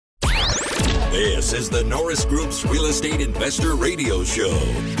This is the Norris Group's Real Estate Investor Radio Show,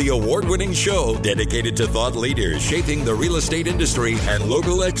 the award-winning show dedicated to thought leaders shaping the real estate industry and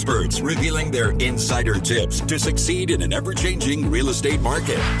local experts revealing their insider tips to succeed in an ever-changing real estate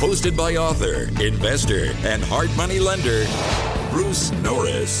market. Hosted by author, investor, and hard money lender, Bruce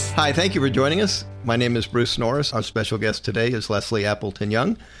Norris. Hi, thank you for joining us. My name is Bruce Norris. Our special guest today is Leslie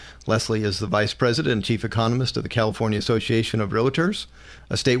Appleton-Young. Leslie is the Vice President and Chief Economist of the California Association of Realtors,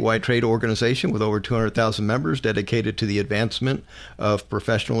 a statewide trade organization with over 200,000 members dedicated to the advancement of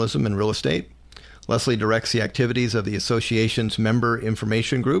professionalism in real estate. Leslie directs the activities of the association's member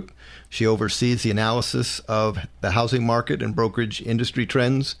information group. She oversees the analysis of the housing market and brokerage industry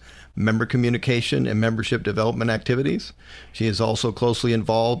trends, member communication, and membership development activities. She is also closely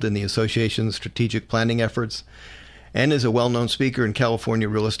involved in the association's strategic planning efforts and is a well-known speaker in California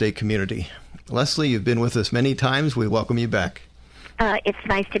real estate community. Leslie, you've been with us many times. We welcome you back. It's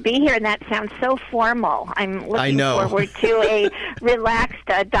nice to be here, and that sounds so formal. I'm looking forward to a relaxed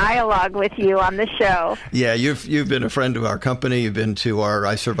dialogue with you on the show. Yeah, you've been a friend of our company. You've been to our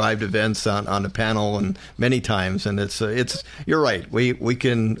I Survived events on a panel and many times, and it's you're right. We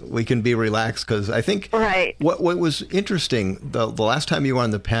can be relaxed because I think what was interesting the last time you were on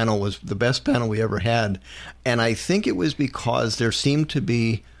the panel was the best panel we ever had, and I think it was because there seemed to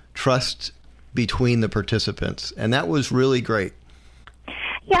be trust between the participants, and that was really great.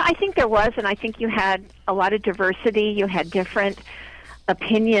 Yeah, I think there was, and I think you had a lot of diversity. You had different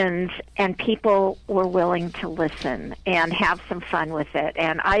opinions, and people were willing to listen and have some fun with it.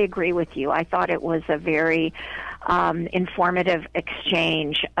 And I agree with you. I thought it was a very informative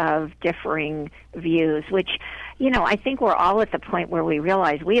exchange of differing views, which, I think we're all at the point where we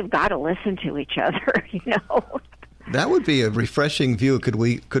realize we have got to listen to each other, That would be a refreshing view. Could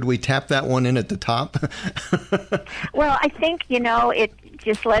we tap that one in at the top? Well, I think,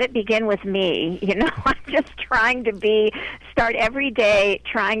 just let it begin with me. I'm just trying to start every day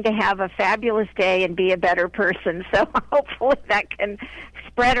trying to have a fabulous day and be a better person. So hopefully that can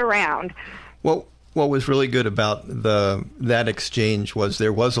spread around. Well, what was really good about that exchange was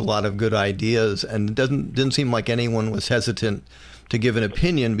there was a lot of good ideas, and it didn't seem like anyone was hesitant to give an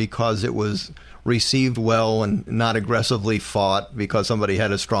opinion because it was received well and not aggressively fought because somebody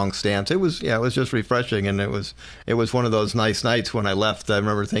had a strong stance. It was just refreshing, and it was one of those nice nights when I left. I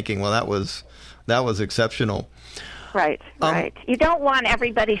remember thinking, well, that was exceptional. Right. You don't want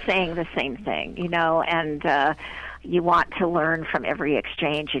everybody saying the same thing, and you want to learn from every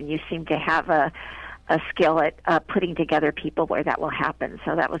exchange, and you seem to have a skill at putting together people where that will happen.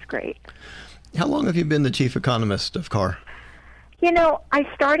 So that was great. How long have you been the chief economist of CAR? I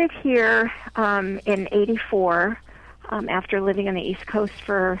started here in '84 after living on the East Coast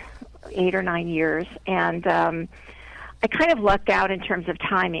for 8 or 9 years, and I kind of lucked out in terms of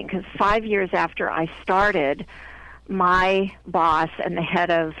timing because 5 years after I started, my boss and the head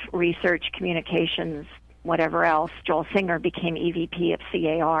of research, communications, whatever else, Joel Singer, became EVP of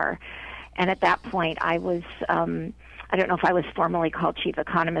CAR, and at that point I was I don't know if I was formally called chief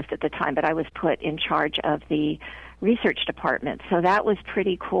economist at the time, but I was put in charge of the research department. So that was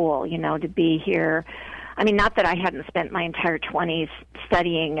pretty cool, to be here. I mean, not that I hadn't spent my entire 20s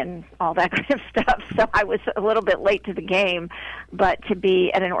studying and all that kind of stuff, so I was a little bit late to the game, but to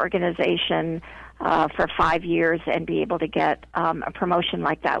be at an organization for 5 years and be able to get a promotion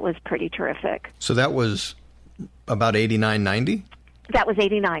like that was pretty terrific. So that was about 89, 90? That was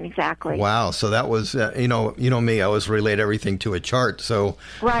 89, exactly. Wow. So that was, you know me, I always relate everything to a chart. So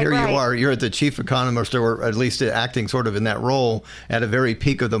here you are, you're at the chief economist, or at least acting sort of in that role at a very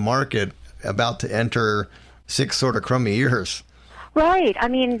peak of the market, about to enter 6 sort of crummy years. Right. I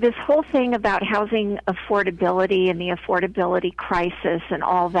mean, this whole thing about housing affordability and the affordability crisis and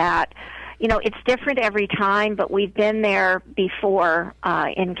all that, it's different every time, but we've been there before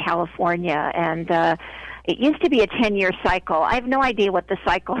in California, and it used to be a 10-year cycle. I have no idea what the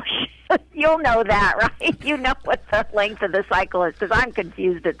cycle is. You'll know that, right? You know what the length of the cycle is, because I'm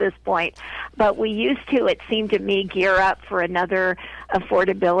confused at this point. But we used to, it seemed to me, gear up for another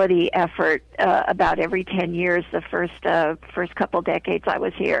affordability effort about every 10 years, the first couple decades I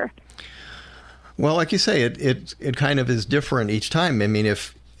was here. Well, like you say, it kind of is different each time. I mean,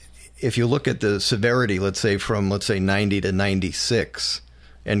 if you look at the severity, let's say 90 to 96,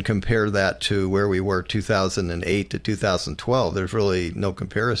 and compare that to where we were 2008 to 2012, there's really no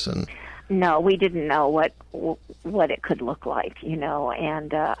comparison. no, we didn't know what it could look like,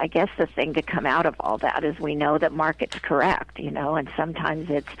 and I guess the thing to come out of all that is we know that markets correct, and sometimes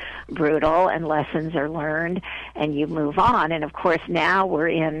it's brutal and lessons are learned and you move on. And of course now we're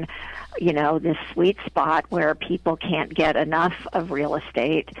in, this sweet spot where people can't get enough of real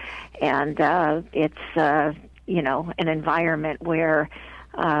estate, and it's, an environment where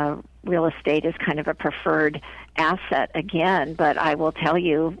real estate is kind of a preferred asset again. But I will tell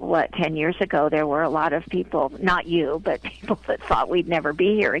you 10 years ago, there were a lot of people, not you, but people that thought we'd never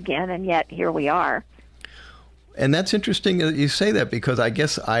be here again, and yet here we are. And that's interesting that you say that, because I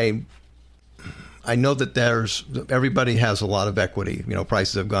guess I know that everybody has a lot of equity.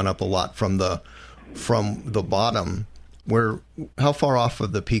 Prices have gone up a lot from the bottom. How far off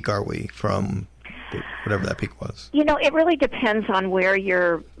of the peak are we from whatever that peak was? It really depends on where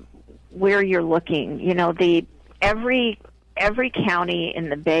you're looking. Every county in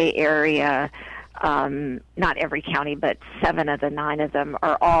the Bay Area, not every county, but 7 of the 9 of them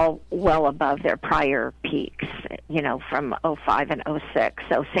are all well above their prior peaks, from 05 and 06.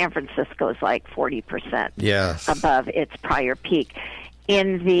 So San Francisco is like 40% above its prior peak.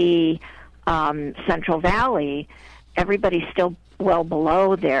 In the Central Valley, everybody's still well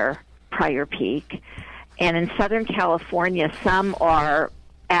below their prior peak. And in Southern California, some are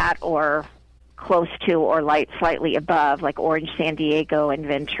at or close to or slightly above, like Orange, San Diego, and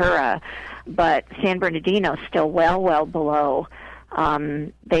Ventura. But San Bernardino is still well below.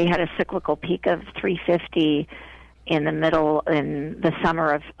 They had a cyclical peak of 350 in the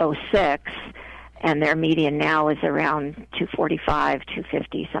summer of 06, and their median now is around 245,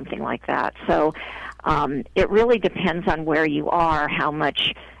 250, something like that. So it really depends on where you are, how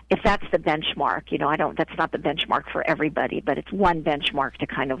much. If that's the benchmark, that's not the benchmark for everybody, but it's one benchmark to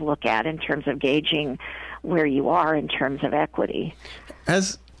kind of look at in terms of gauging where you are in terms of equity.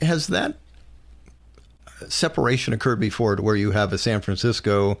 Has that separation occurred before, to where you have a San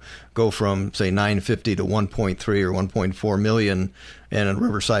Francisco go from, say, 950 to 1.3 or 1.4 million, and a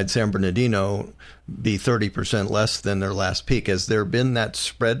Riverside, San Bernardino be 30% less than their last peak? Has there been that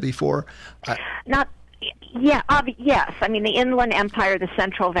spread before? Yes. I mean, the Inland Empire, the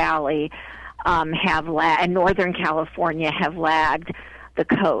Central Valley, and Northern California have lagged the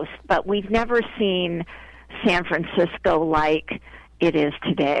coast, but we've never seen San Francisco like it is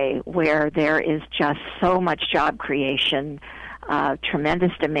today, where there is just so much job creation,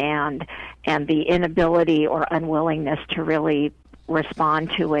 tremendous demand, and the inability or unwillingness to really respond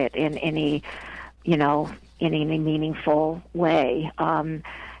to it in any meaningful way.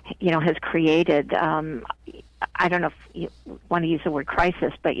 Has created, I don't know if you want to use the word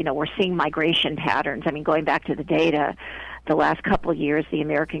crisis, but, we're seeing migration patterns. I mean, going back to the data, the last couple of years, the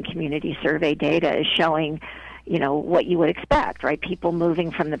American Community Survey data is showing, what you would expect, right? People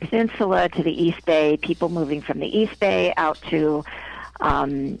moving from the peninsula to the East Bay, people moving from the East Bay out to,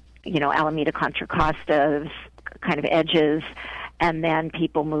 Alameda, Contra Costa's kind of edges, and then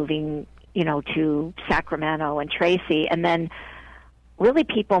people moving, to Sacramento and Tracy, and then really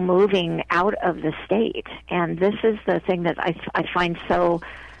people moving out of the state. And this is the thing that I find so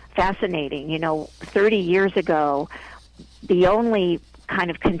fascinating. 30 years ago, the only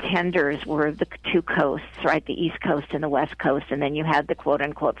kind of contenders were the two coasts, right? The East Coast and the West Coast, and then you had the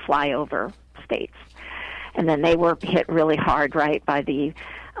quote-unquote flyover states. And then they were hit really hard, right, by the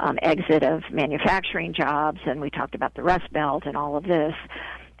exit of manufacturing jobs, and we talked about the Rust Belt and all of this.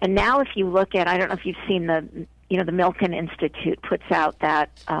 And now if you look at, I don't know if you've seen the Milken Institute puts out that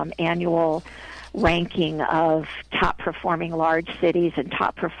annual ranking of top-performing large cities and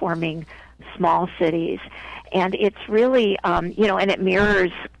top-performing small cities. And it's really, and it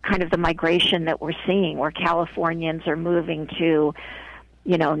mirrors kind of the migration that we're seeing, where Californians are moving to,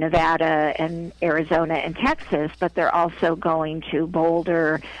 Nevada and Arizona and Texas, but they're also going to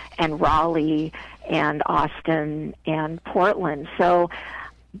Boulder and Raleigh and Austin and Portland. So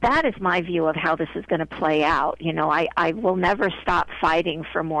that is my view of how this is going to play out. I will never stop fighting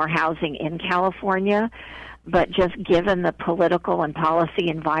for more housing in California, but just given the political and policy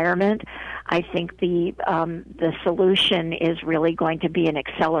environment, I think the solution is really going to be an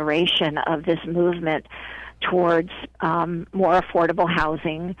acceleration of this movement towards more affordable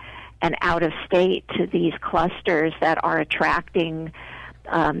housing and out of state to these clusters that are attracting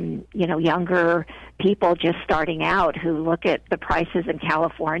younger people just starting out who look at the prices in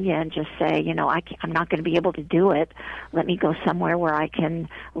California and just say, I'm not going to be able to do it. Let me go somewhere where I can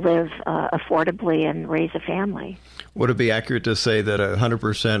live affordably and raise a family. Would it be accurate to say that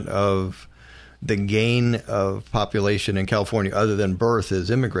 100% of the gain of population in California, other than birth,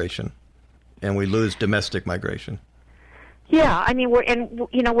 is immigration, and we lose domestic migration? Yeah, I mean,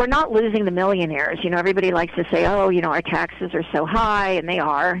 we're not losing the millionaires. Everybody likes to say, oh, our taxes are so high, and they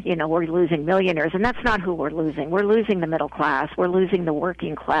are. We're losing millionaires, and that's not who we're losing. We're losing the middle class. We're losing the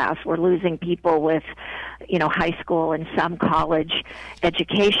working class. We're losing people with, high school and some college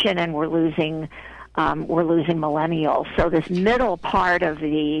education, and we're losing millennials. So this middle part of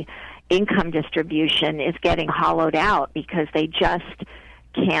the income distribution is getting hollowed out because they just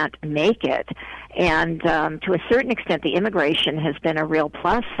can't make it. And to a certain extent, the immigration has been a real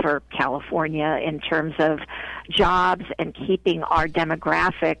plus for California in terms of jobs and keeping our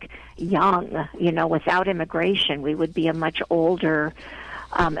demographic young. Without immigration, we would be a much older,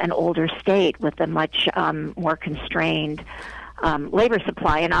 an older state with a much more constrained labor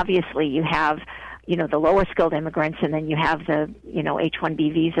supply. And obviously, you have, the lower skilled immigrants, and then you have the,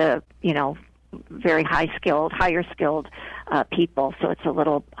 H-1B visa, very higher skilled people. So it's a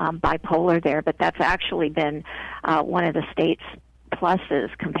little bipolar there, but that's actually been one of the state's pluses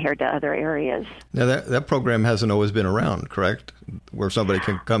compared to other areas. Now that program hasn't always been around, correct? Where somebody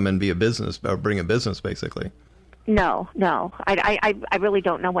can come and be a business or bring a business, basically. No. I really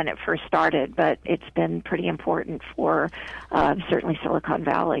don't know when it first started, but it's been pretty important for certainly Silicon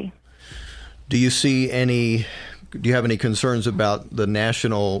Valley. Do you have any concerns about the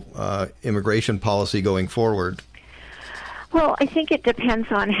national immigration policy going forward? Well, I think it depends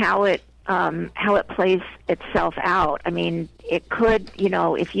on how it plays itself out. I mean, it could,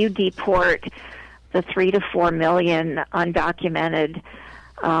 if you deport the 3 to 4 million undocumented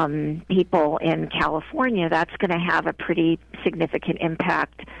people in California, that's going to have a pretty significant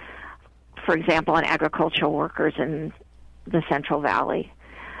impact, for example, on agricultural workers in the Central Valley.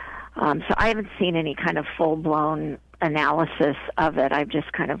 So I haven't seen any kind of full-blown analysis of it. I've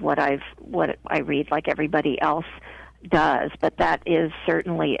just kind of what I read like everybody else does. But that is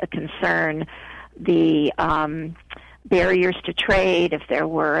certainly a concern. The barriers to trade, if there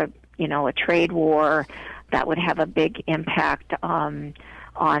were, a trade war, that would have a big impact on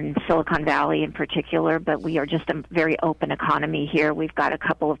Silicon Valley in particular, but we are just a very open economy here. We've got a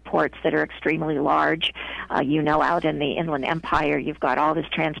couple of ports that are extremely large. Out in the Inland Empire, you've got all this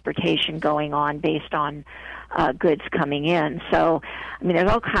transportation going on based on goods coming in. So, I mean, there's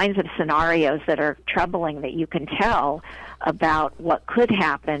all kinds of scenarios that are troubling that you can tell about what could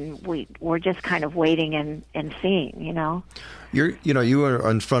happen. We're just kind of waiting and seeing, You are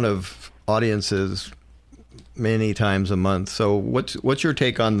in front of audiences many times a month. So what's your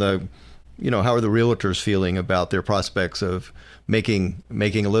take on how are the realtors feeling about their prospects of making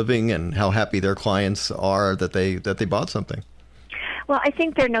a living, and how happy their clients are that they bought something? Well, I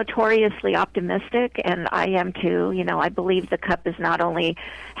think they're notoriously optimistic, and I am too. I believe the cup is not only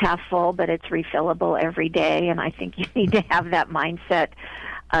half full, but it's refillable every day, and I think you need to have that mindset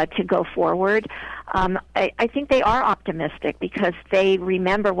to go forward. I think they are optimistic because they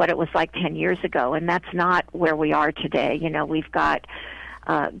remember what it was like 10 years ago, and that's not where we are today. We've got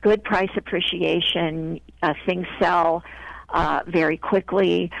good price appreciation, things sell very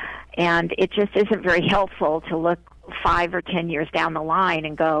quickly, and it just isn't very helpful to look 5 or 10 years down the line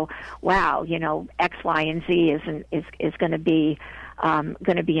and go, wow, X, Y, and Z is going to be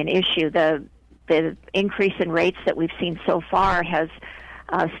an issue. The increase in rates that we've seen so far has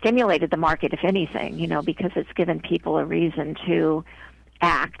stimulated the market, if anything, because it's given people a reason to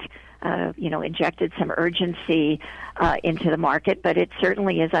act, injected some urgency into the market. But it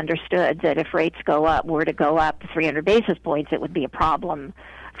certainly is understood that if rates were to go up 300 basis points, it would be a problem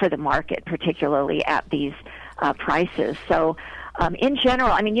for the market, particularly at these prices. So in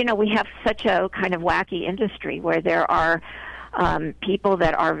general, I mean, we have such a kind of wacky industry where there are people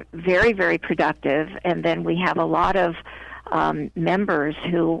that are very, very productive, and then we have a lot of members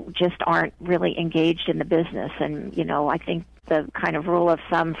who just aren't really engaged in the business. And, I think the kind of rule of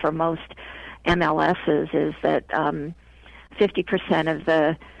thumb for most MLSs is that 50% of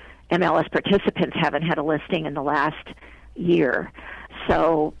the MLS participants haven't had a listing in the last year.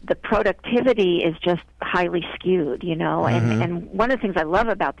 So the productivity is just highly skewed, Mm-hmm. And one of the things I love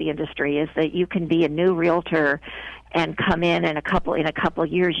about the industry is that you can be a new realtor and come in a couple of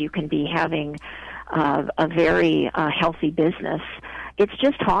years you can be having a very healthy business. It's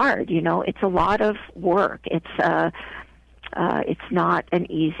just hard, It's a lot of work. It's not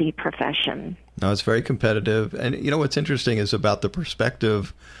an easy profession. No, it's very competitive. And what's interesting is about the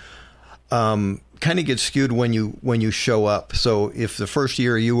perspective. Kind of gets skewed when you show up. So if the first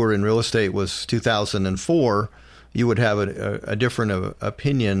year you were in real estate was 2004, you would have a different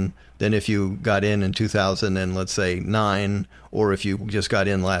opinion than if you got in 2000 and let's say 9, or if you just got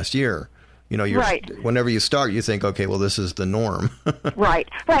in last year. Whenever you start, you think, okay, well, this is the norm. Right.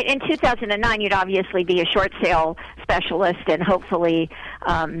 In 2009, you'd obviously be a short sale specialist and hopefully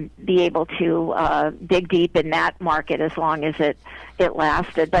be able to dig deep in that market as long as it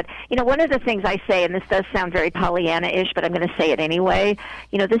lasted. But, one of the things I say, and this does sound very Pollyanna-ish, but I'm going to say it anyway,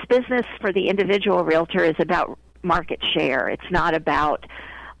 this business for the individual realtor is about market share. It's not about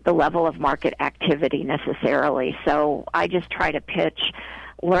the level of market activity necessarily. So I just try to pitch,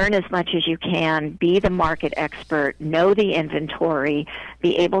 learn as much as you can, be the market expert, know the inventory,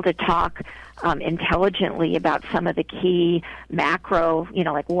 be able to talk intelligently about some of the key macro,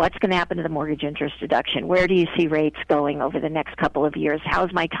 like what's going to happen to the mortgage interest deduction, where do you see rates going over the next couple of years,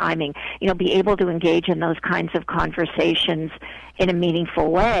 how's my timing, be able to engage in those kinds of conversations in a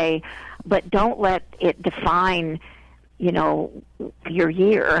meaningful way, but don't let it define your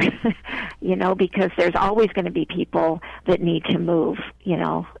year, because there's always going to be people that need to move,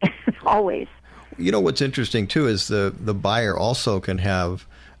 always. What's interesting, too, is the buyer also can have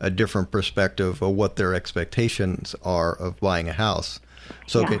a different perspective of what their expectations are of buying a house.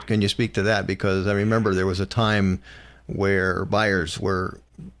 So can you speak to that? Because I remember there was a time where buyers were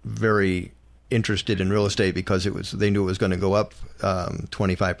very interested in real estate because they knew it was going to go up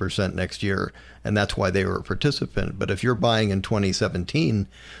 25% next year, and that's why they were a participant. But if you're buying in 2017,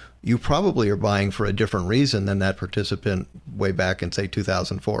 you probably are buying for a different reason than that participant way back in, say,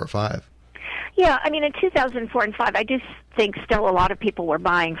 2004 or 5. Yeah, I mean, in 2004 and 5, I just think still a lot of people were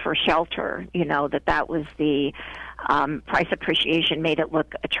buying for shelter, that was the price appreciation made it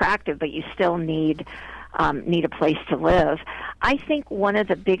look attractive, but you still need a place to live. I think one of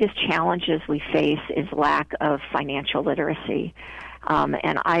the biggest challenges we face is lack of financial literacy.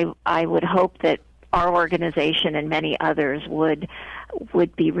 And I would hope that our organization and many others would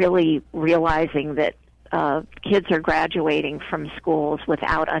be really realizing that kids are graduating from schools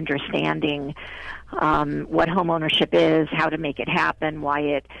without understanding what homeownership is, how to make it happen, why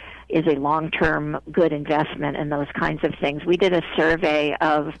it is a long-term good investment, and those kinds of things. We did a survey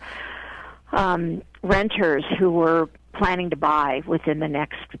of renters who were planning to buy within the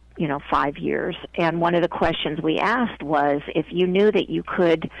next 5 years, and one of the questions we asked was, if you knew that you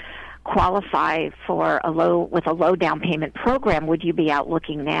could qualify for with a low down payment program, would you be out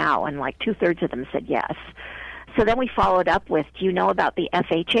looking now? And like 2/3 of them said yes. So then we followed up with, do you know about the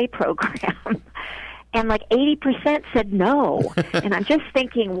FHA program? And like 80% said no. And I'm just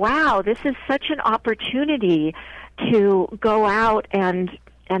thinking, wow, this is such an opportunity to go out and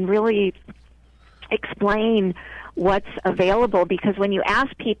really explain what's available, because when you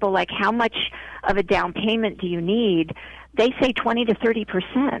ask people like how much of a down payment do you need, they say 20 to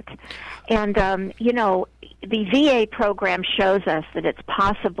 30%. And, the VA program shows us that it's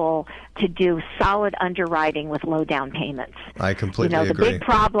possible to do solid underwriting with low down payments. I completely agree. The big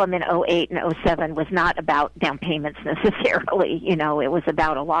problem in 08 and 07 was not about down payments necessarily. It was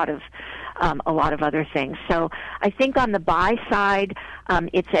about a lot of other things. So I think on the buy side,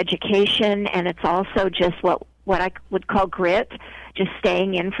 it's education, and it's also just what I would call grit, just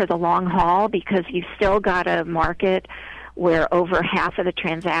staying in for the long haul, because you've still got a market where over half of the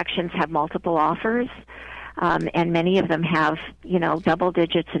transactions have multiple offers, and many of them have, double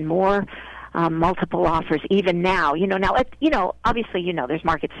digits and more multiple offers even now. Obviously, there's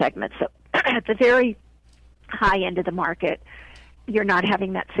market segments. So at the very high end of the market, you're not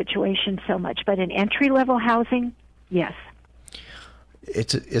having that situation so much. But in entry-level housing, yes.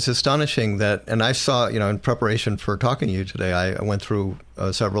 It's astonishing that, and I saw, in preparation for talking to you today, I went through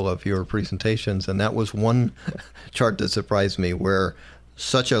several of your presentations, and that was one chart that surprised me, where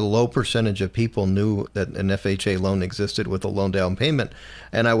such a low percentage of people knew that an FHA loan existed with a low down payment.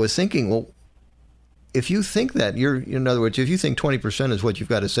 And I was thinking, well, if you think that, in other words, if you think 20% is what you've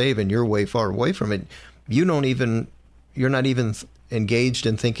got to save and you're way far away from it, you're not even engaged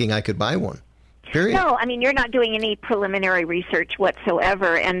in thinking I could buy one. Period. No, I mean, you're not doing any preliminary research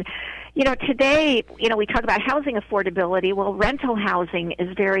whatsoever. And, today, we talk about housing affordability. Well, rental housing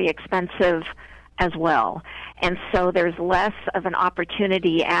is very expensive as well. And so there's less of an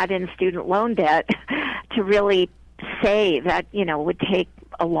opportunity, add in student loan debt, to really say that, would take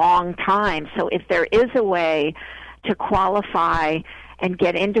a long time. So if there is a way to qualify and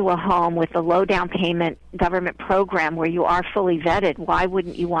get into a home with a low down payment government program where you are fully vetted, why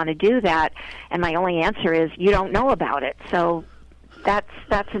wouldn't you want to do that? And my only answer is you don't know about it. So that's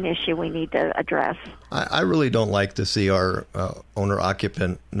an issue we need to address. I really don't like to see our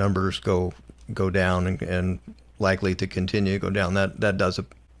owner-occupant numbers go down and likely to continue to go down. That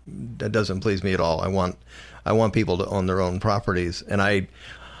doesn't please me at all. I want people to own their own properties, and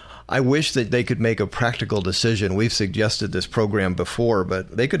I wish that they could make a practical decision. We've suggested this program before,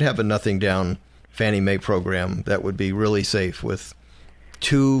 but they could have a nothing down Fannie Mae program that would be really safe with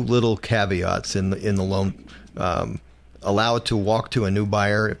two little caveats in the loan. Allow it to walk to a new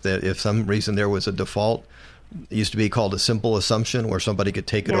buyer if some reason there was a default. It used to be called a simple assumption, where somebody could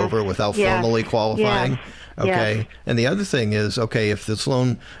take it over without formally qualifying. Okay. And the other thing is, if this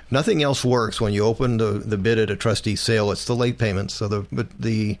loan, nothing else works when you open the bid at a trustee sale, it's the late payments. So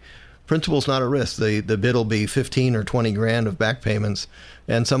the principal's not at risk. The bid will be 15 or 20 grand of back payments,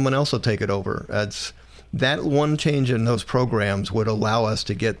 and someone else will take it over. That one change in those programs would allow us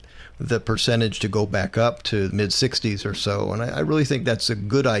to get the percentage to go back up to mid-60s or so. And I really think that's a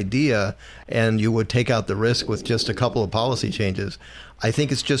good idea, and you would take out the risk with just a couple of policy changes. I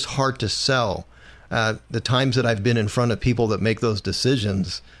think it's just hard to sell. The times that I've been in front of people that make those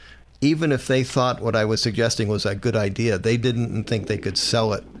decisions, even if they thought what I was suggesting was a good idea, they didn't think they could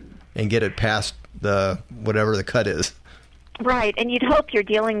sell it and get it past whatever the cut is. Right, and you'd hope you're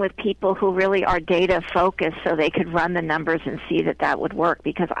dealing with people who really are data focused, so they could run the numbers and see that would work.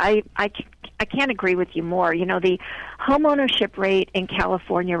 Because I can't agree with you more. The homeownership rate in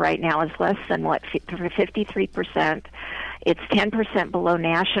California right now is less than 53%. It's 10% below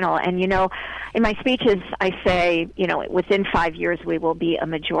national. And in my speeches, I say within 5 years we will be a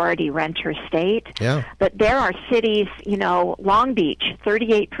majority renter state. Yeah. But there are cities, Long Beach,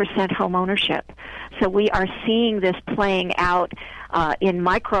 38% homeownership. So we are seeing this playing out in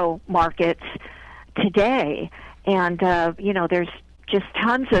micro markets today. And, there's just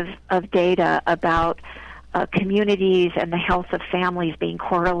tons of data about communities and the health of families being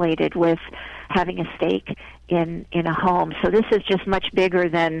correlated with having a stake in a home. So this is just much bigger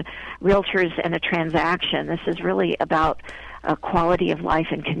than realtors and a transaction. This is really about quality of life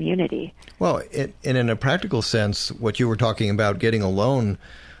and community. Well, and in a practical sense, what you were talking about, getting a loan,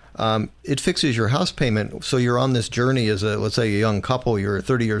 it fixes your house payment. So you're on this journey as let's say a young couple, you're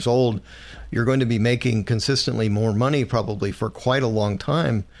 30 years old, you're going to be making consistently more money probably for quite a long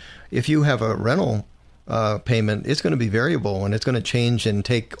time. If you have a rental payment, it's going to be variable, and it's going to change and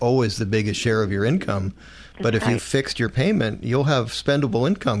take always the biggest share of your income. But if you fixed your payment, you'll have spendable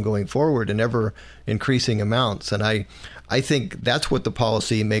income going forward in ever increasing amounts. And I think that's what the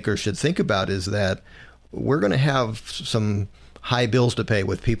policymakers should think about, is that we're going to have some high bills to pay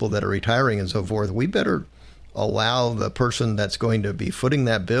with people that are retiring and so forth. We better allow the person that's going to be footing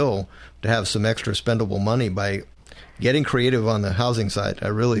that bill to have some extra spendable money by getting creative on the housing side. I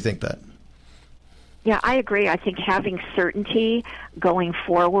really think that. Yeah, I agree. I think having certainty going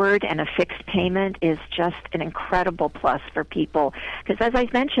forward and a fixed payment is just an incredible plus for people. Because as I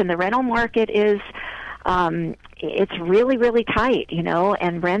mentioned, the rental market is, it's really, really tight,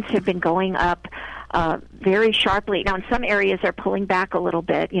 and rents have been going up very sharply. Now, in some areas, they're pulling back a little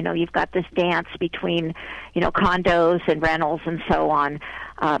bit. You've got this dance between, condos and rentals and so on.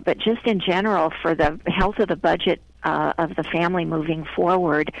 But just in general, for the health of the budget of the family moving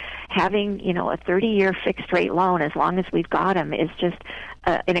forward, having, a 30-year fixed-rate loan, as long as we've got them, is just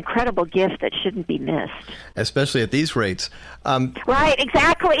an incredible gift that shouldn't be missed. Especially at these rates. Right,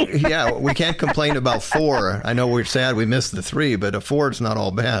 exactly. Yeah, we can't complain about 4. I know we're sad we missed the 3, but a 4 is not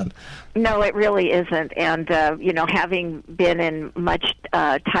all bad. No, it really isn't. And, having been in much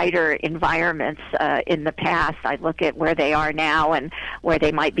tighter environments in the past, I look at where they are now and where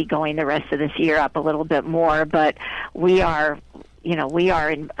they might be going the rest of this year, up a little bit more. But we are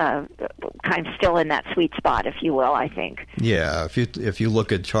in kind of still in that sweet spot, if you will, I think. Yeah, if you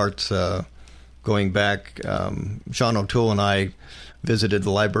look at charts going back, Sean O'Toole and I visited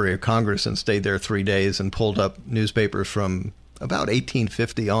the Library of Congress and stayed there 3 days and pulled up newspapers from about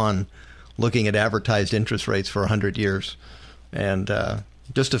 1850 on, looking at advertised interest rates for 100 years, and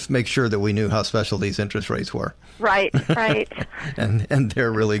just to make sure that we knew how special these interest rates were. Right. and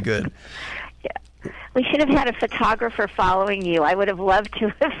they're really good. Yeah. We should have had a photographer following you. I would have loved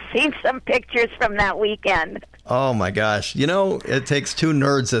to have seen some pictures from that weekend. Oh, my gosh. It takes 2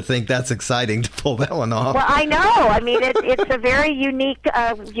 nerds to think that's exciting to pull that one off. Well, I know. I mean, it's a very unique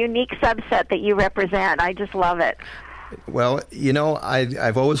subset that you represent. I just love it. Well,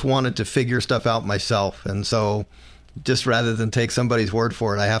 I've always wanted to figure stuff out myself, and so just rather than take somebody's word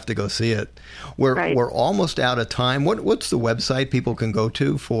for it, I have to go see it. We're almost out of time. What's the website people can go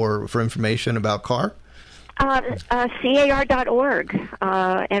to for information about CAR? CAR.org,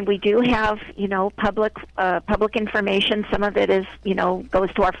 and we do have public information. Some of it is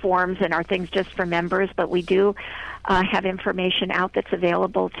goes to our forums and our things just for members, but we do have information out that's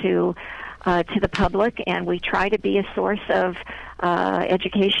available to the public, and we try to be a source of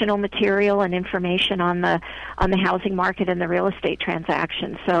educational material and information on the housing market and the real estate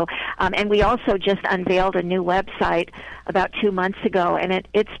transactions. So, and we also just unveiled a new website about 2 months ago, and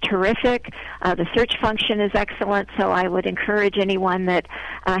it's terrific. The search function is excellent, so I would encourage anyone that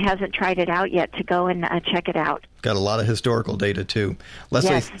hasn't tried it out yet to go and check it out. Got a lot of historical data, too. Leslie,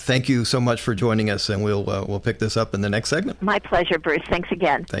 yes. Thank you so much for joining us, and we'll pick this up in the next segment. My pleasure, Bruce. Thanks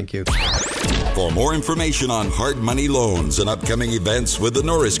again. Thank you. For more information on hard money loans and upcoming events with the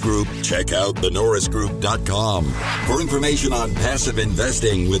Norris Group, check out thenorrisgroup.com. For information on passive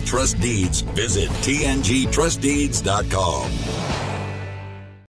investing with trust deeds, visit tngtrustdeeds.com.